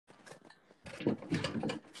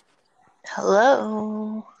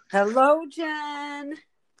Hello. Hello, Jen.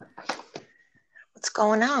 What's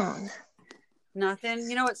going on? Nothing.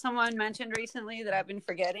 You know what someone mentioned recently that I've been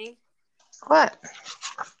forgetting? What?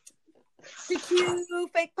 The cue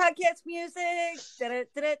fake podcast music.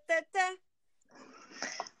 Da-da-da-da-da.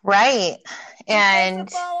 Right. And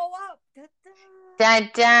follow up.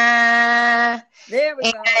 da. There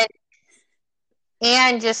we go.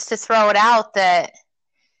 And just to throw it out that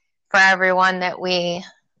for everyone that we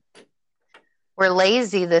were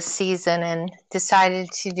lazy this season and decided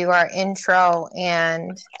to do our intro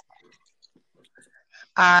and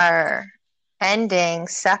our ending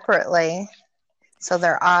separately, so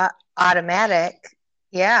they're automatic.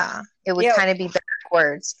 Yeah, it would kind of be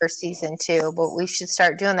backwards for season 2, but we should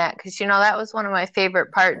start doing that because that was one of my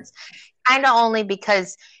favorite parts. Kind of only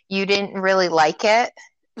because you didn't really like it,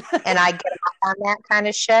 and I get on that kind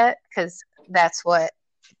of shit because that's what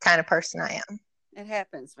kind of person I am. It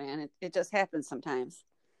happens, man. It just happens sometimes.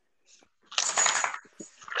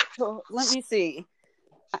 So let me see.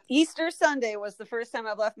 Easter Sunday was the first time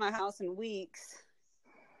I've left my house in weeks.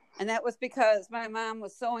 And that was because my mom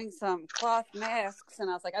was sewing some cloth masks. And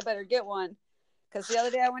I was like, I better get one. Because the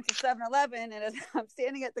other day I went to 7-Eleven and as I'm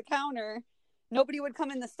standing at the counter, nobody would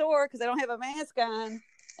come in the store because I don't have a mask on.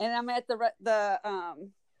 And I'm at the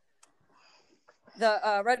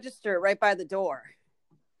register right by the door.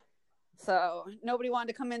 So nobody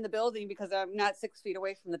wanted to come in the building because I'm not 6 feet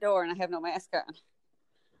away from the door and I have no mask on.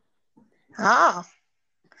 Oh.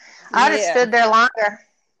 I would have stood there longer.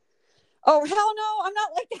 Oh, hell no. I'm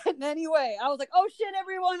not like that in any way. I was like, oh, shit,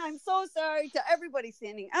 everyone. I'm so sorry to everybody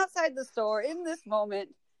standing outside the store in this moment.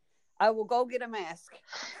 I will go get a mask.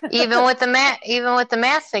 Even with the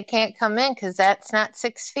mask, they can't come in because that's not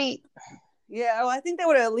 6 feet. Yeah, well, I think they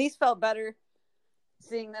would have at least felt better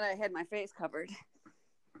seeing that I had my face covered.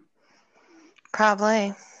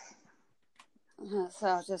 Probably. So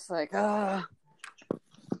I was just like, oh.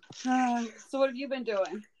 So what have you been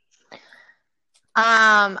doing?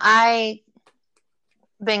 I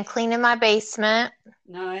been cleaning my basement.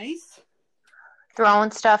 Nice.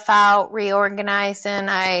 Throwing stuff out, reorganizing.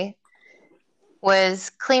 I was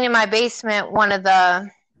cleaning my basement. One of the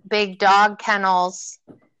big dog kennels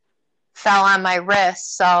fell on my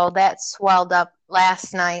wrist, so that swelled up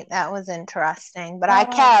last night. That was interesting. But I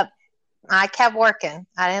kept working.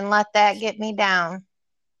 I didn't let that get me down.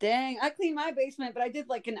 Dang, I cleaned my basement, but I did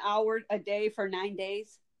like an hour a day for 9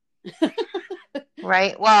 days.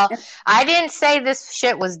 Right. Well, I didn't say this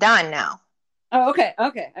shit was done now. Oh, okay.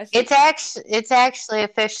 I see. It's actually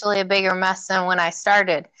officially a bigger mess than when I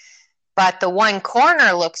started. But the one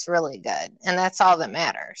corner looks really good, and that's all that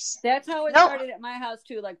matters. That's how it started at my house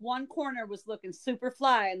too. Like one corner was looking super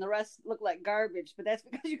fly, and the rest looked like garbage. But that's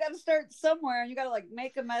because you got to start somewhere, and you got to like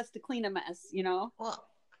make a mess to clean a mess, Well,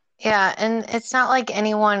 yeah, and it's not like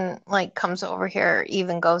anyone like comes over here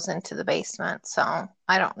even goes into the basement, so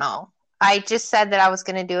I don't know. I just said that I was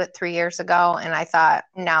going to do it 3 years ago, and I thought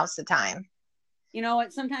now's the time. You know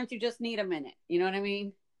what? Sometimes you just need a minute. You know what I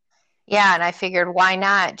mean? Yeah, and I figured why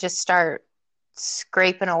not just start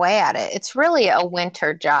scraping away at it. It's really a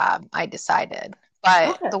winter job, I decided.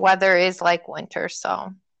 But the weather is like winter,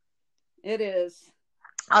 so. It is.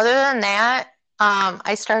 Other than that,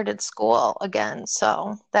 I started school again,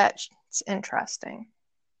 so that's interesting.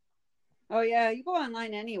 Oh, yeah. You go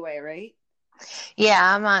online anyway, right?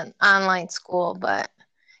 Yeah, I'm on online school, but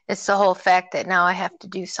it's the whole fact that now I have to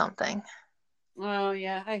do something. Oh,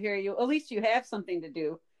 yeah, I hear you. At least you have something to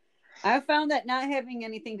do. I found that not having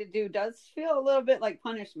anything to do does feel a little bit like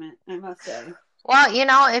punishment, I must say. Well,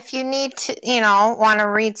 if you need to, want to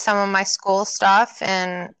read some of my school stuff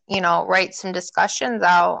and, write some discussions,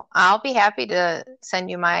 I'll be happy to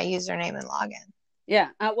send you my username and login. Yeah.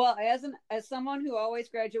 Well, as someone who always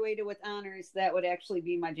graduated with honors, that would actually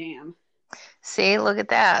be my jam. See, look at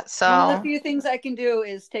that. So one of the few things I can do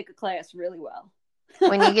is take a class really well.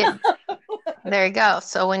 When you get there you go.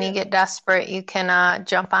 So when you get desperate, you can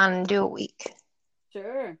jump on and do a week.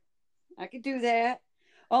 Sure. I could do that.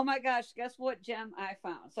 Oh my gosh, guess what gem I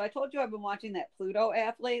found? So I told you I've been watching that Pluto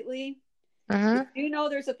app lately. Mm-hmm. Do you know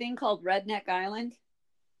there's a thing called Redneck Island?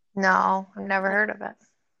 No, I've never heard of it.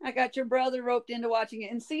 I got your brother roped into watching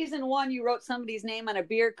it. In season 1, you wrote somebody's name on a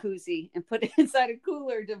beer koozie and put it inside a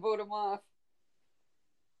cooler to vote them off.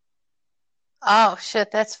 Oh, shit,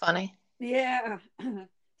 that's funny. Yeah.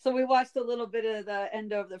 So we watched a little bit of the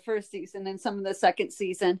end of the first season and some of the second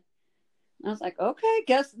season. I was like, okay,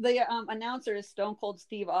 guess the announcer is Stone Cold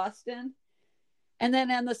Steve Austin. And then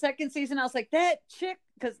in the second season, I was like, that chick,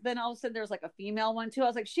 because then all of a sudden there was like a female one too. I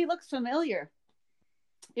was like, she looks familiar.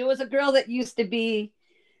 It was a girl that used to be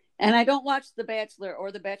And I don't watch The Bachelor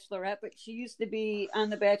or The Bachelorette, but she used to be on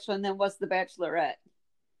The Bachelor and then was The Bachelorette.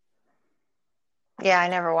 Yeah, I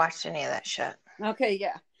never watched any of that shit. Okay,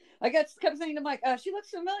 yeah. I kept saying to Mike, she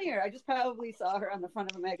looks familiar. I just probably saw her on the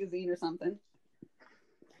front of a magazine or something.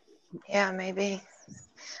 Yeah, maybe.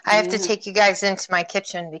 I have to take you guys into my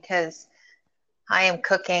kitchen because I am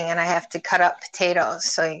cooking and I have to cut up potatoes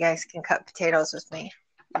so you guys can cut potatoes with me.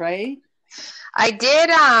 Right? I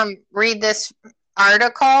did read this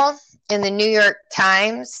article in the New York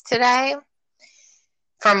Times today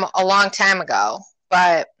from a long time ago,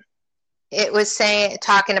 but it was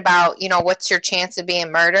talking about, what's your chance of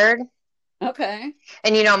being murdered? Okay.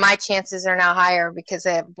 And my chances are now higher because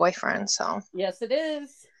I have a boyfriend, so. Yes, it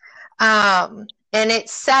is. And it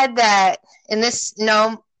said that,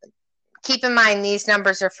 keep in mind these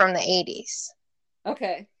numbers are from the 80s.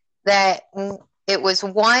 Okay. That it was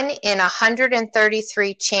 1 in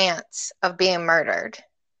 133 chance of being murdered.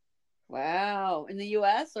 Wow. In the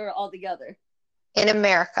U.S. or altogether? In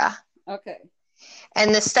America. Okay.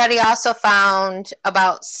 And the study also found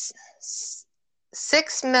about 6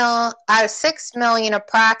 million, out of 6 million,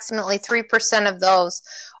 approximately 3% of those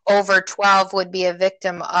over 12 would be a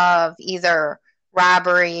victim of either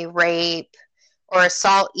robbery, rape, or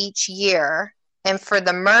assault each year. And for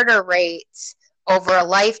the murder rates over a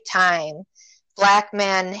lifetime, Black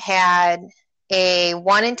men had a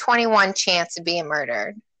 1 in 21 chance of being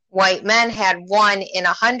murdered. White men had 1 in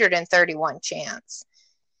 131 chance.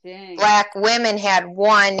 Dang. Black women had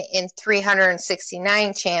 1 in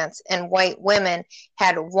 369 chance, and white women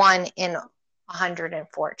had 1 in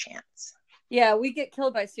 104 chance. Yeah, we get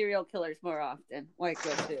killed by serial killers more often. White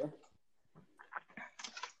girls do.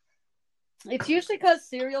 It's usually because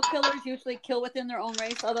serial killers usually kill within their own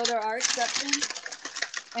race, although there are exceptions.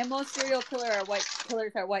 And most serial killers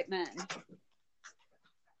are white men.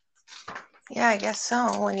 Yeah, I guess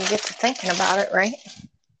so, when you get to thinking about it, right?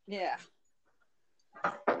 Yeah.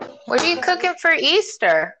 What are you cooking for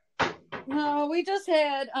Easter? No, we just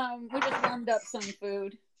warmed up some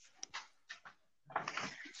food.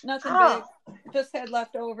 Nothing big. Just had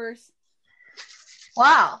leftovers.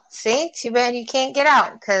 Wow. See, too bad you can't get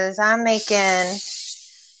out because I'm making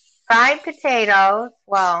fried potatoes.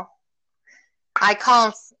 Well, I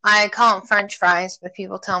call them French fries, but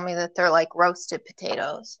people tell me that they're like roasted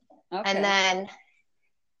potatoes. Okay. And then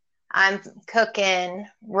I'm cooking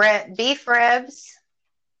beef ribs,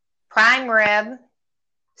 prime rib,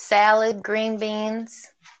 salad, green beans.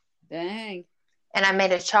 Dang. And I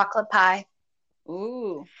made a chocolate pie.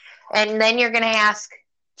 Ooh. And then you're going to ask,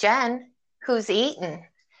 Jen, who's eating?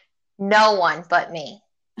 No one but me.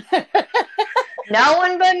 No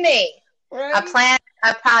one but me. Right?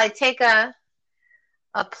 I probably take a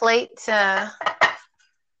plate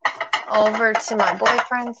over to my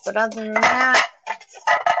boyfriend's, but other than that,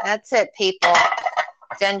 that's it, people.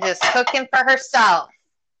 Jen just cooking for herself.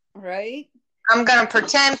 Right? I'm going to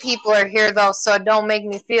pretend people are here, though, so it don't make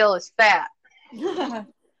me feel as fat.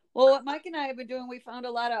 Well, what Mike and I have been doing, we found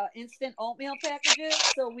a lot of instant oatmeal packages.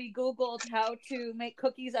 So we Googled how to make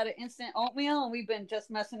cookies out of instant oatmeal, and we've been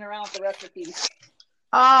just messing around with the recipes.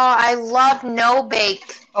 Oh, I love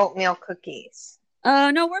no-bake oatmeal cookies.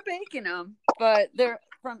 No, we're baking them, but they're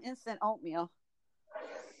from instant oatmeal.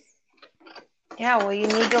 Yeah, well, you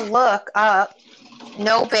need to look up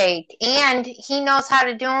no-bake. And he knows how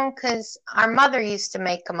to do them because our mother used to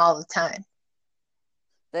make them all the time.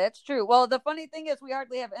 That's true. Well, the funny thing is we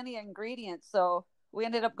hardly have any ingredients, so we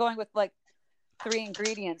ended up going with like 3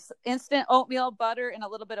 ingredients: instant oatmeal, butter, and a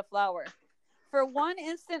little bit of flour. For 1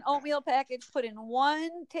 instant oatmeal package, put in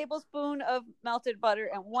 1 tablespoon of melted butter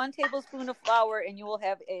and 1 tablespoon of flour, and you will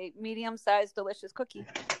have a medium-sized delicious cookie.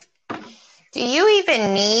 Do you even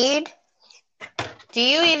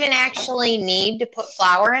actually need to put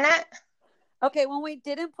flour in it? Okay, when we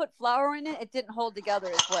didn't put flour in it, it didn't hold together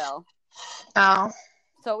as well. Oh.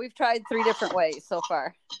 So we've tried 3 different ways so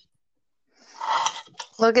far.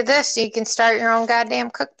 Look at this. You can start your own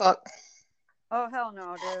goddamn cookbook. Oh, hell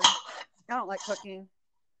no, dude. I don't like cooking.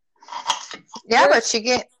 Yeah, but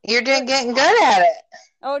you're getting good at it.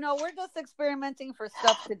 Oh, no, we're just experimenting for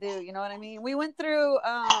stuff to do. You know what I mean? We went through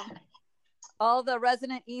all the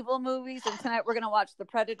Resident Evil movies, and tonight we're going to watch the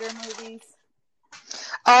Predator movies.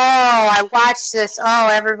 Oh, I watched this. Oh,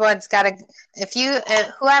 everyone's got to,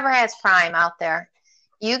 whoever has Prime out there,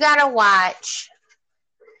 you got to watch.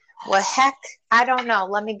 Well, heck, I don't know.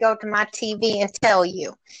 Let me go to my TV and tell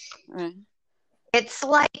you. Right. It's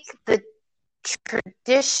like the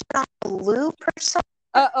traditional loop or something.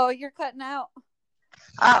 Uh-oh, you're cutting out.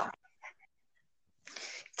 Oh.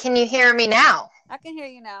 Can you hear me now? I can hear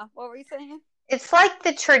you now. What were you saying? It's like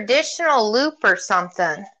the traditional loop or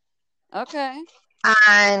something. Okay.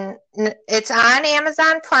 It's on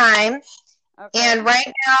Amazon Prime. Okay. And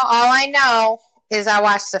right now, all I know is I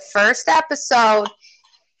watched the first episode,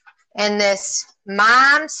 and this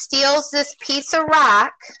mom steals this piece of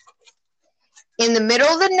rock. In the middle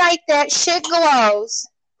of the night, that shit glows.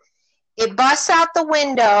 It busts out the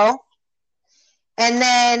window. And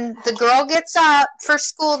then the girl gets up for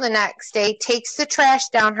school the next day, takes the trash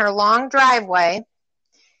down her long driveway,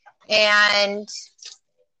 and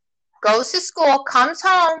goes to school, comes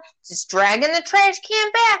home, just dragging the trash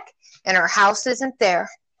can back, and her house isn't there.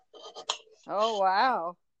 Oh,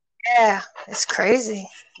 wow. Yeah, it's crazy.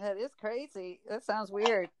 That is crazy. That sounds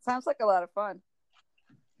weird. Sounds like a lot of fun.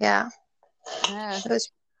 Yeah. Yeah. It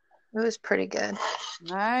was pretty good.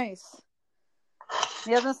 Nice.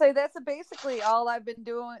 Yeah, I was gonna say that's basically all I've been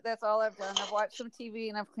doing. That's all I've done. I've watched some TV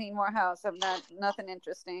and I've cleaned more house. I've nothing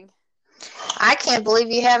interesting. I can't believe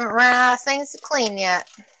you haven't run out of things to clean yet.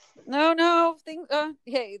 No.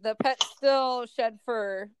 Hey, the pets still shed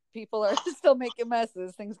fur. People are still making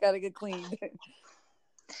messes. Things got to get cleaned.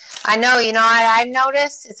 I know. You know, I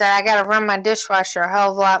noticed is that I got to run my dishwasher a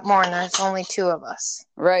hell of a lot more, and there's only 2 of us.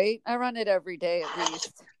 Right? I run it every day at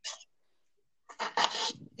least.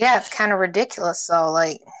 Yeah, it's kind of ridiculous though.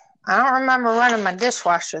 Like, I don't remember running my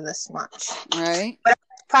dishwasher this much. Right. But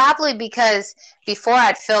probably because before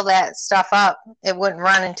I'd fill that stuff up, it wouldn't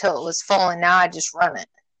run until it was full, and now I just run it.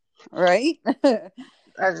 Right.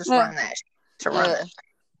 I just run that to run it.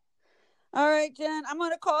 All right, Jen, I'm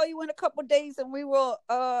going to call you in a couple days and we will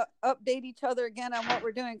update each other again on what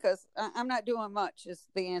we're doing because I'm not doing much is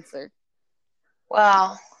the answer.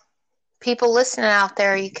 Well, people listening out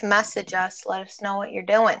there, you can message us. Let us know what you're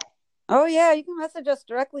doing. Oh, yeah. You can message us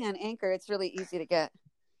directly on Anchor. It's really easy to get.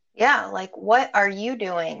 Yeah. Like, what are you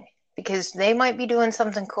doing? Because they might be doing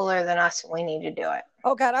something cooler than us and we need to do it.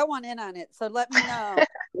 Oh, God, I want in on it. So let me know.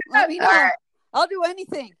 Let me know. Right. I'll do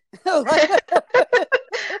anything. All right.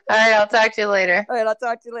 I'll talk to you later. All right. I'll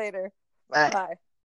talk to you later. Bye. Bye.